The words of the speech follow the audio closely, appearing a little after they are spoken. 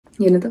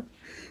हेर्नु त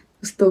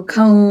कस्तो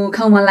खाउँ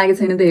खाउँ मन लागेको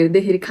छैन त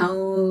हेर्दाखेरि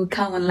खाउँ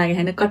खाउँ मन लाग्यो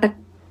होइन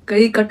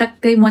कटक्कै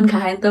कटक्कै मन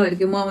खायो नि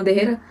तपाईँहरूको मोमो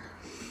देखेर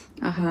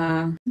आहा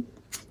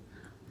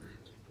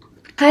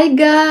hi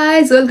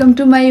guys welcome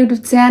to my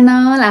YouTube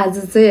channel आज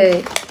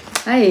चाहिँ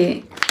है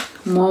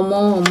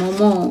मोमो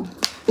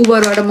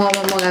उबरबाट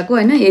मोमो मगाएको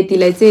होइन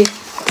यतिलाई चाहिँ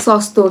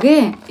सस्तो के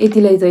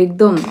यतिलाई चाहिँ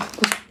एकदम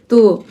कस्तो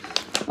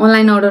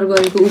अनलाइन अर्डर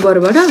गरेको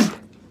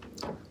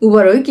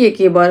उबर हो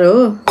के बर हो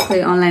खै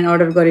अनलाइन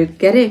अर्डर गरेको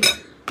के अरे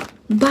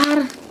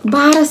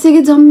 1200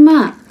 के जम्मा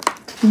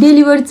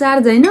डेलिभरी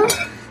चार्ज होइन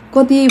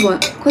कति हो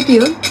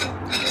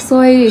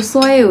 100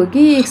 हो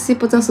कि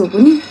 150 हो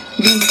पनि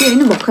बिर्सेँ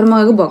होइन भर्खर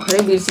मगाएको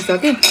भर्खरै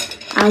बिर्सिसकेँ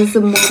आज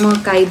चाहिँ मोमो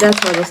कायदा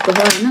छ जस्तो छ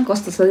होइन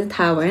कस्तो छ चाहिँ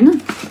थाहा भएन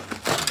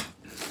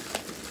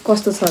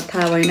कस्तो छ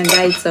थाहा भएन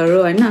गाइड्सहरू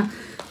होइन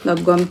ल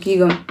गम कि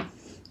गम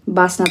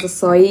बास्ना त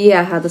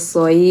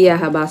सही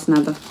आहा बास्ना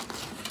त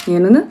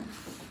हेर्नु न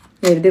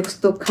हेर्दै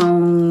कस्तो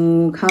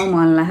खाउँ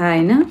मन लाग्यो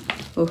होइन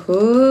ओहो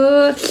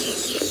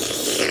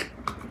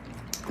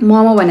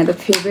मोमो भने त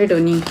फेभरेट हो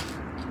नि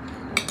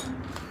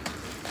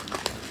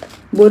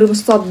बरु म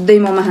सधैँ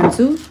मोमो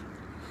खान्छु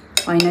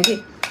होइन कि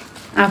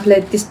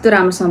आफूलाई त्यस्तो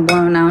राम्रोसँग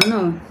बनाउन आउनु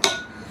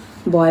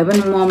भयो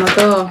भने मोमो त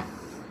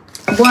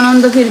बनाउनु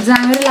त फेरि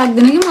जाँगरै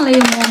लाग्दैन कि मलाई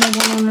यो मोमो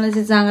बनाउनलाई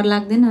चाहिँ जाँगर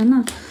लाग्दैन होइन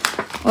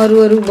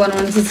अरू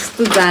बनाउनु चाहिँ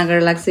जस्तो जाँगर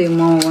लाग्छ यो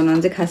मोमो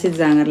बनाउनु चाहिँ खासै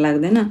जाँगर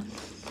लाग्दैन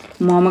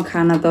मोमो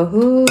खान त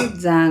हो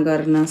जाँगर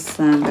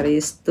नसाँगर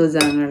यस्तो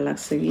जाँगर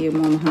लाग्छ कि यो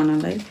मोमो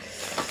खानलाई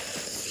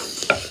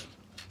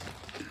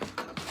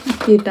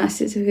के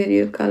टाँसेछ फेरि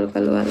यो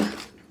कालो वाला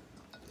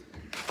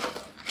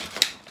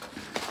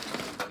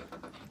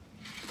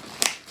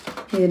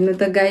हेर्नु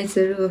त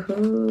गाइजहरू ओहो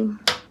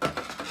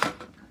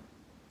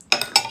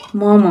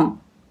मोमो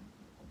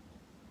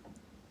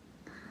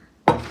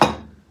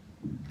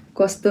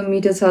कस्तो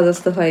मिठो छ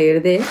जस्तो भयो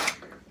हेर्दै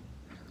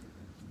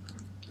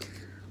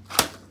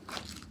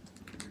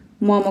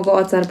मोमोको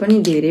अचार पनि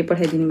धेरै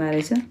पठाइदिनु भएको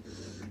रहेछ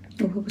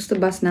ओहो कस्तो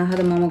बास्ना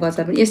आएर मोमोको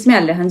अचार पनि यसमै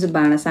हालेर खान्छु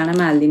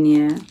भाँडासाँडामा हालिदिने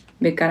यहाँ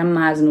बेकार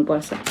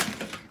माझ्नुपर्छ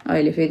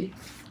अहिले फेरि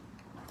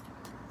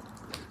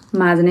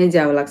माझ्नै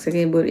ज्याउ लाग्छ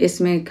कि बरु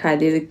यसमै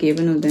खाइदिएर केही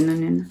पनि हुँदैन नि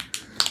होइन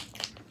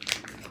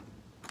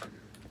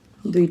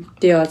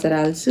दुईटै अचार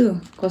हाल्छु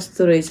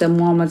कस्तो रहेछ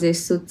मोमो चाहिँ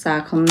यसो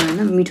चाखौँ न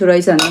होइन मिठो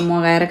रहेछ भने त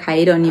मगाएर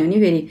खाइरहने हो नि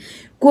फेरि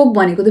कोक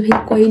भनेको त फेरि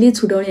कहिले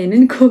छुटाउने होइन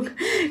नि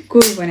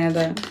कोक भने त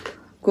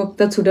कोक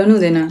त छुटाउनु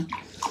हुँदैन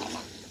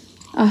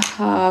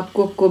आहा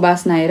कोकको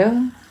बास्ना हेर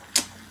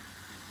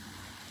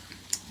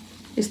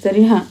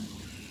यसरी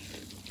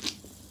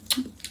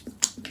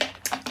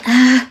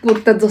कोक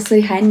त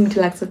जसरी खाए नि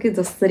मिठो लाग्छ कि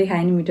जसरी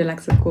खाए नि मिठो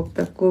लाग्छ कोक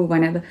त कोक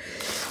भने त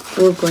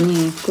कोक हो नि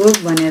कोक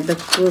भने त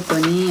कोक हो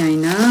नि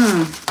होइन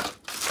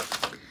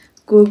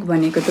कोक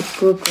भनेको त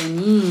कोक हो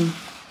नि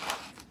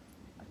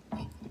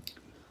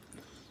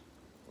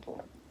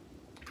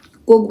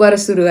कोकबाट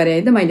सुरु गरेँ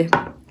है त मैले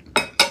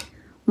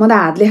म त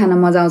हातले खान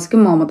मजा आउँछ कि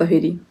मोमो त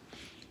फेरि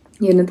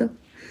हेर्नु त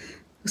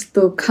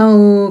कस्तो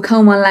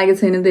खाउँ मन लागेको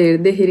छैन त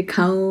हेर्दाखेरि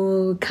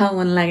खाउँ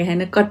मन लाग्यो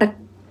होइन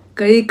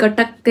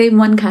कटक्कै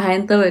मन खायो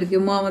नि तपाईँहरूको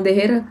मोमो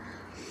देखेर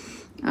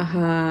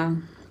आहा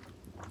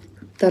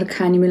तर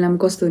खाने बेलामा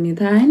कस्तो हुने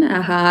थाहा होइन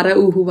आहा र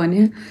उहु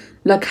भने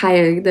ल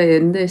खायो कि त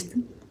हेर्नु त यस्तो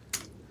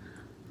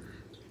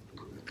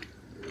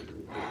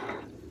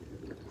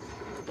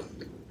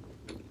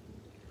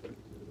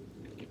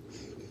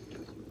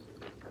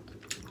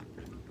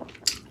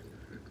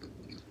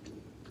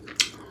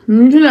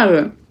मिठो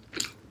लाग्यो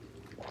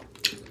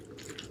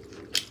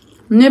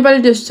नेपाली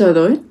टेस्ट छ त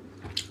है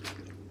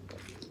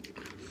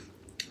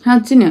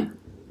साँच्ची नै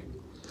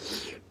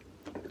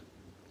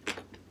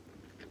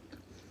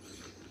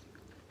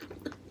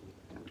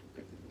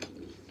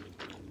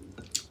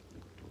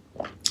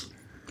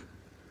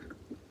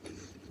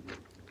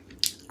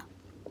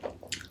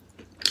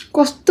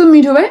कस्तो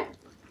मिठो भाइ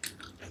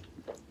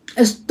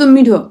यस्तो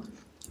मिठो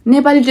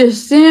Nepali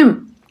test same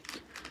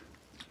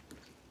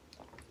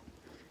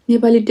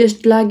Nepali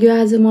test लाग्यो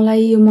आज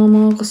मलाई यो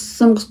मोमो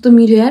कसम कस्तो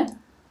मिठो यार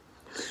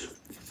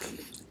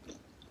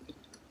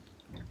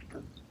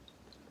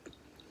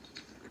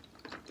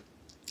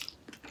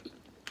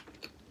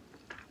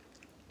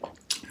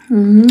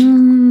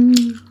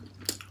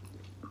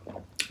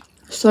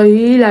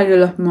सही लाग्यो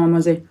ल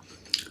मोमो चाहिँ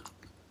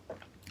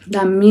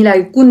दामी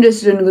लाग्यो कुन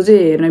रेस्टुरेन्टको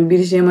चाहिँ हेर्न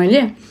बिर्सेँ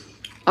मैले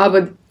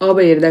अब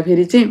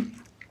हेर्दाखेरि चाहिँ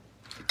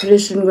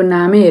रेस्टुरेन्टको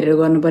नामै हेरेर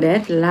गर्नु पर्यो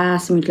यार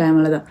लास्ट मिठो लाग्यो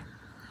मलाई त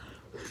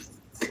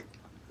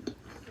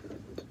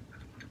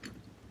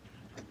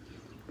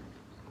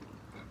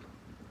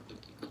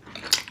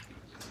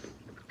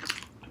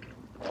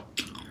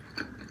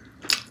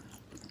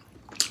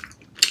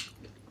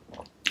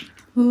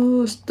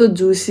कस्तो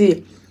जुसी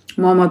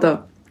मोमो त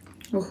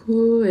ओहो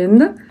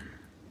हेर्नु त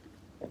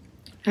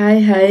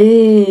हाय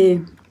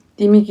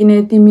तिमी किने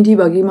तिमी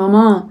भगी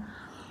मोमो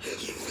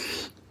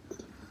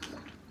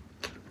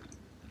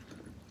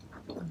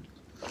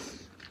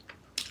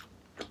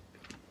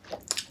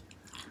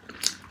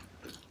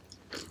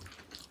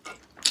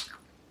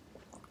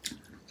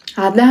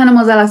हातले खान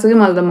मजा लाग्छ कि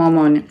मलाई त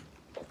मोमो भने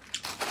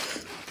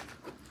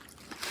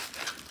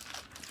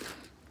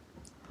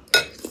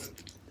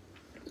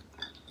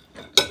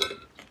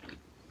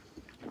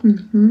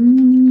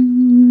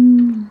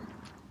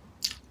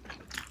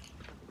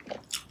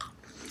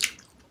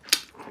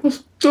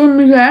कस्तो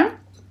मिठो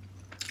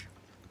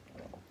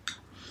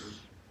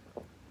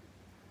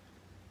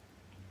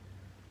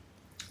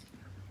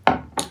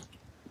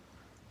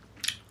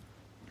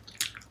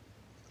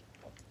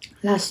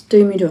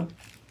लास्टै मिठो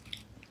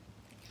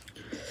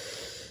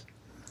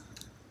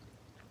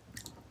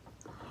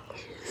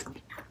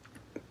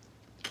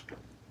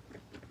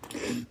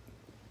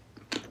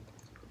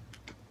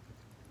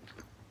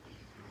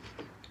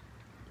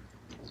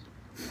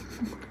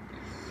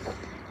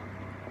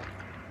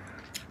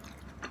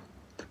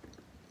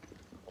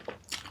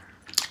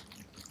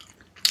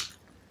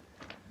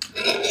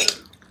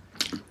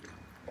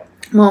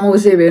मोमोको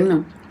सेप हेर्नु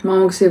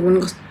मोमोको सेप पनि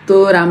कस्तो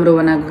राम्रो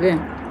बनाएको के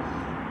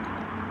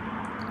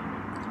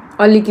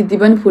अलिकति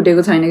पनि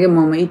फुटेको छैन के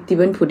मोमो यति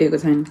पनि फुटेको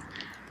छैन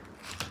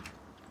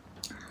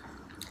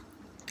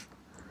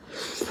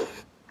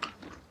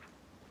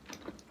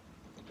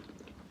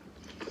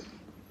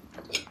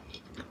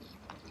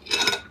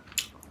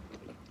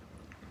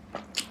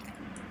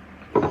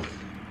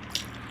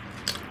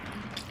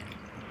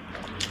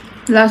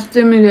लास्ट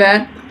चाहिँ मिल्यो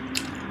यार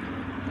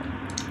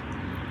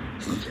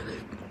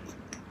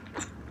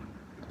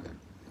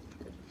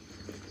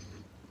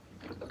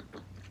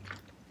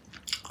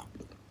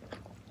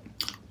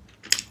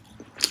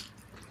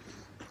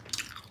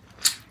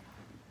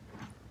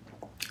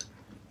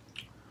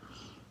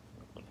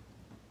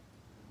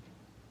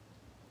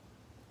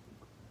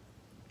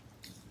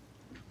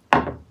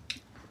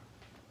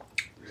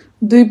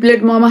 2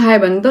 प्लेट मोमो खायो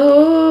भने त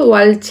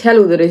वाल छ्याल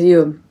हुँदो रहेछ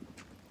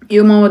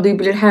यो मोमो 2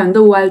 प्लेट खायो भने त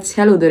वाल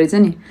छ्याल हुँदो रहेछ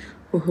नि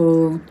ओहो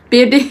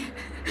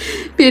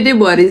पेटै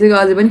भरिसक्यो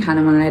अझै पनि खान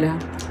मन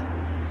लागिरहेको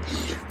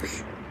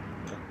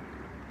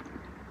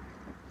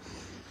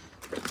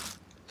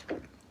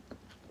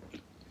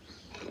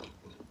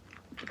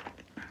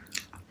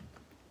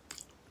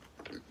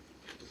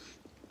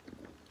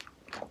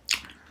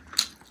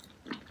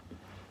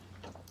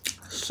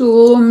so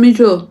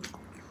मिठो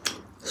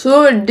so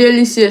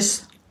delicious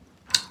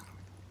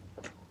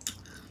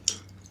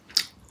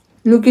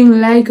looking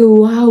like a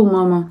wow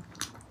mama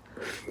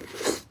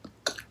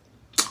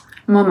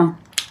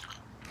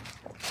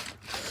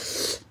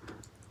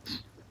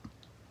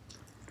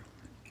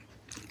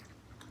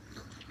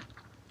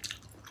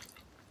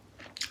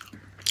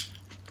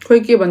खोइ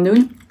के भन्दै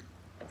नि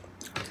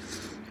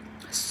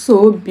so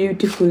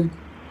beautiful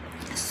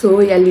so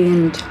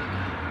elegant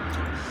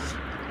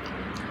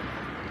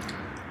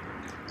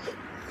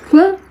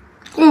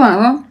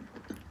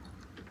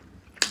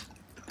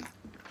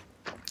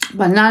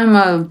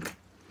banana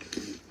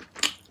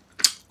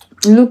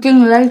looking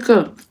like a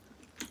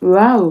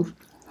wow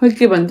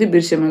के भन्थे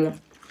बिर्से मलाई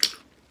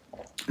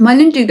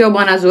मैले नि टिकटक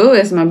बनाएको छु हो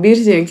यसमा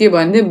बिर्से के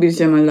भन्थे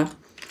बिर्से मलाई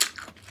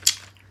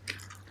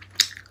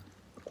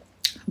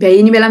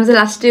भ्याइनी बेलामा चाहिँ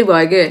लास्टै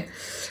भयो के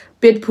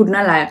पेट फुट्न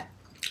लाग्यो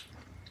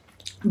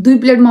 2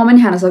 प्लेट मोमो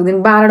नि खान सक्दिन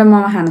 12 वटा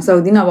मोमो खान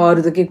सक्दिन अब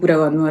अरु त के कुरा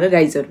गर्नु हो र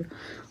गाइजहरु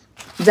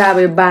जब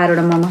 12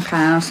 वटा मोमो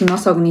खान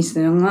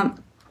नसक्नेसँग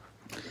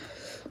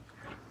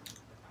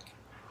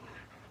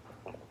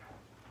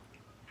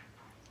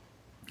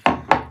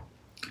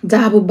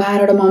जब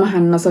 12 वटा मोमो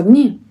खान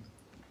नसक्ने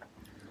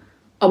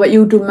अब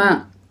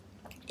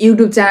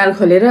युट्युब च्यानल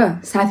खोलेर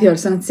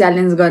साथीहरुसँग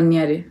च्यालेन्ज गर्ने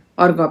अरे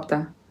अर्को हप्ता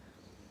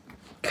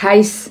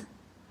खाइस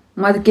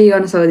म त के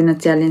गर्न सक्दिन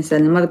च्यालेन्ज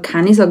म त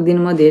खानै सक्दिन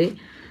म धेरै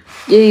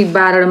यही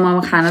 12 वटा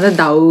मोमो खान त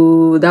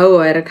धाउ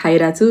भएर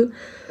खाइरा छु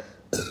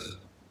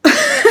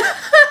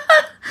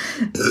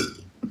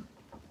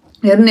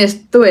हेर्नु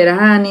यस्तो भएर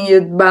अनि यो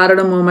 12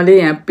 वटा मोमोले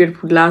यहाँ पेट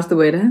फुट्ला जस्तो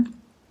भएर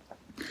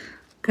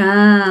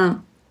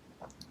कहाँ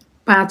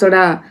 5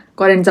 वटा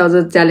करेन्ट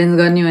चाउजर च्यालेन्ज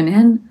गर्ने भने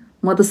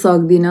म त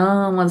सक्दिन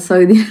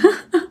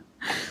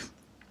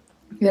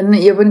हेर्नु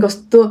यो पनि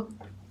कस्तो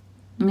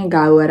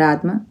घाउ भएर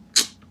हातमा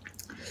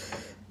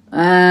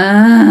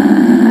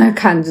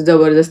खान्छु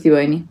जबरजस्ती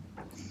भयो नि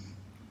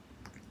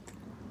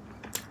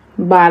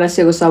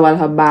 1200 को सवाल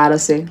छ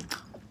 1200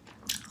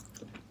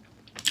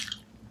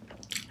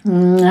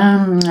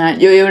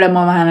 यो एउटा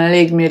मोमो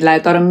खानलाई 1 मिनेट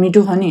लाग्यो तर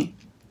मिठो छ नि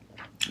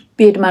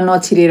पेटमा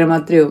नछिरेर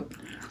मात्रै हो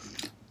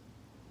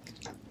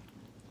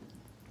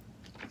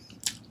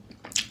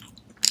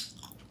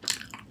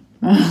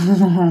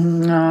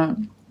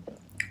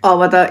अब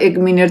त 1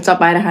 मिनेट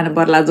चपाएर खानु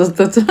पर्ला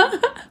जस्तो छ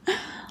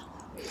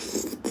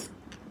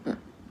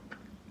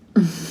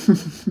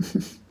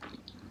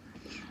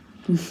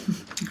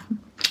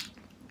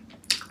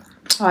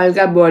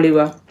हल्का बढी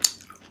भयो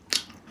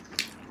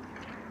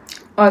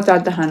अचार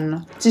त खान्न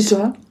चिसो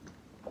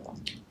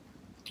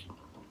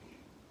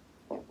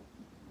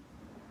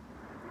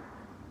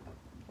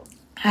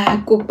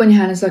कोक पनि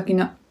खान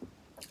सकिन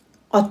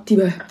अति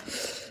भयो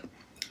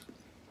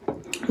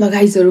ल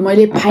गाइजहरु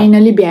मैले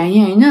फाइनली भ्याएँ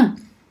हैन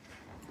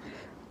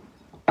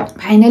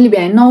फाइनली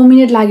भ्याएँ 9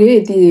 मिनेट लाग्यो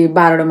यति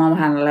 12 वटा मोमो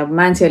खानलाई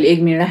मान्छेहरुले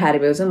 1 मिनेट खाएर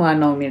भ्याउँछ मलाई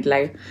 9 मिनेट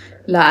लाग्यो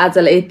ल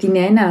आजलाई यति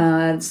नै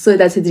होइन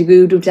श्वेता छेत्रीको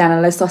युट्युब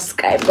च्यानललाई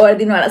सब्सक्राइब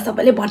गरिदिनु होला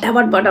सबैले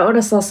भटाभट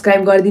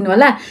सब्सक्राइब गरिदिनु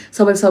होला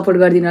सबैले सपोर्ट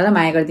गरिदिनु होला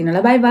माया गरिदिनु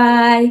होला बाई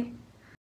बाई